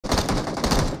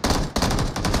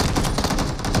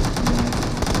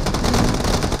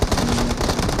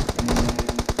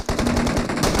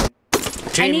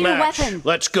Team need match. a weapon.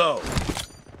 Let's go.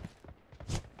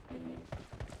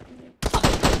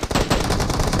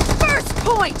 First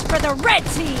point for the red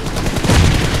team!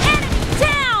 Enemy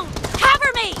down!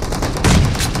 Cover me!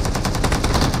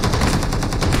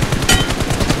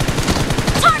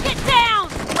 Target down!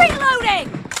 Reloading!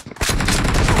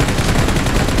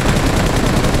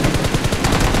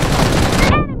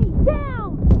 Enemy down!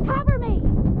 Cover me!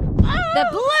 The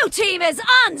blue team is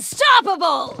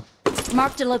unstoppable!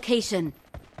 Marked a location.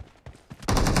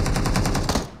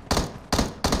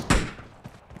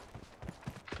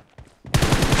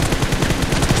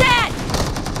 Dead!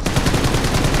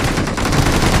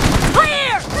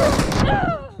 Clear!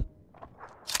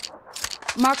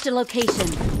 Marked a location.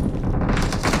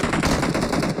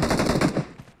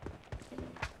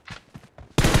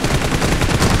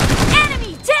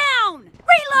 Enemy down!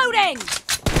 Reloading!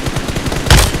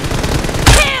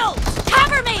 Killed!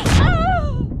 Cover me!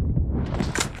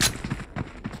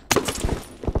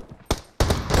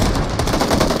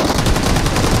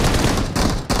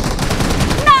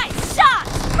 Nice shot!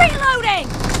 Reloading!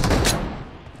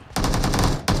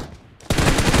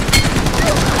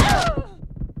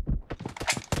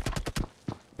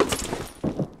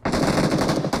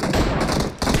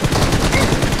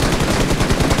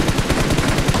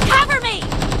 Cover me!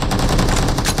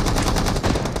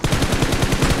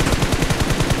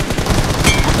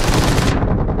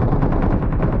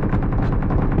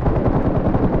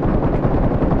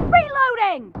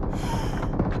 Reloading!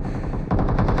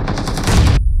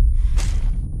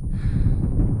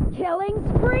 Killing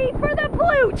spree for the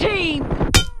blue team!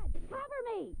 Cover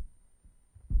me!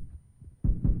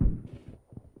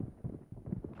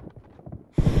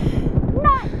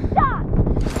 Nice shot!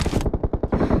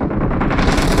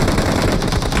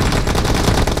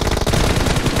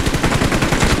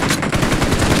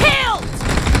 Killed!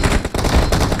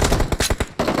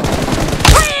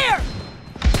 Clear!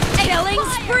 Killing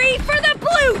spree for the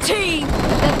blue team!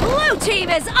 The blue team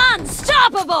is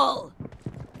unstoppable!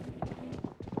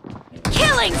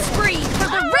 Killing spree for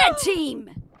the red team!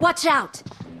 Watch out!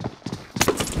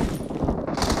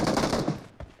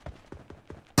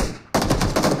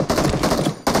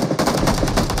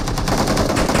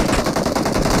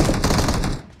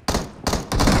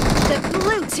 The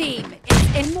blue team is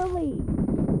in the lead.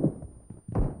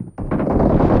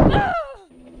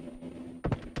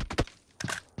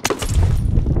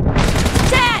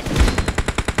 Dead!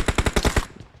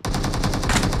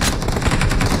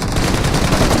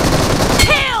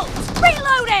 Killed!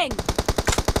 Reloading!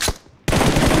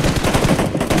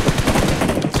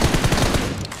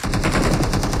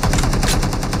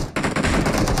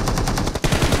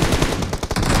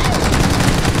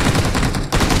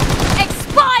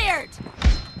 Expired!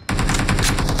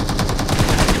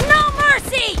 No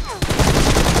mercy!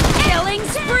 Killing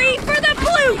spree for the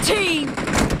blue team!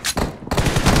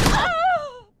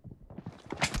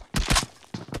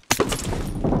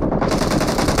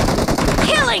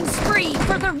 Killing spree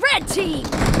for the red team!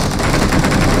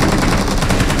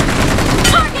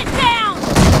 Target down!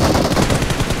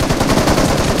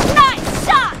 Nice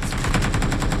shot!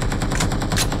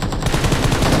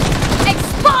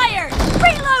 Expired!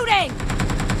 Reloading!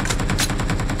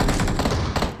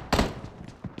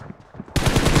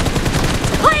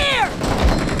 Clear!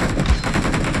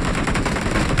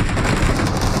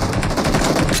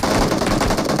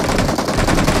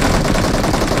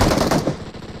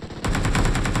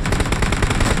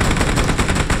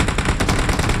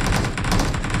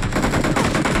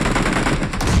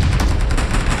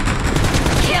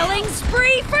 Killing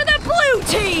spree for the blue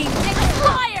team!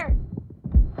 Expired!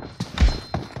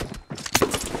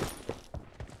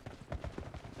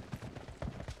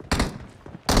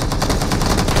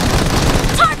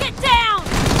 Target down!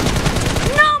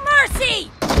 No mercy!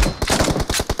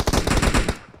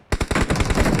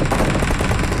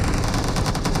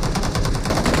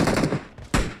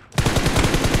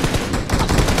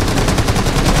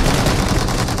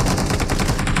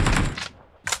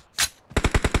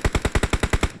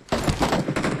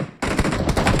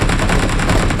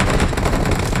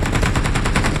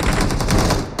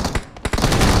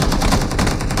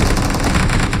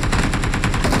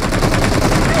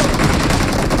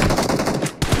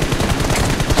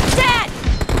 Dead!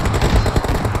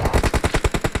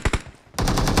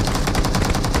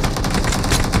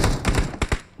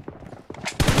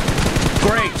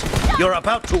 Great. You're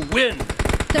about to win.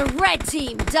 The red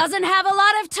team doesn't have a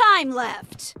lot of time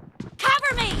left.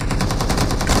 Cover me!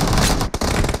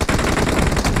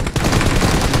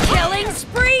 Killing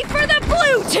spree for the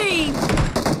blue team!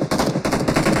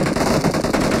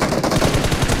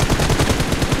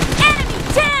 Enemy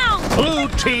down! Blue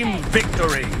team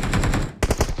victory.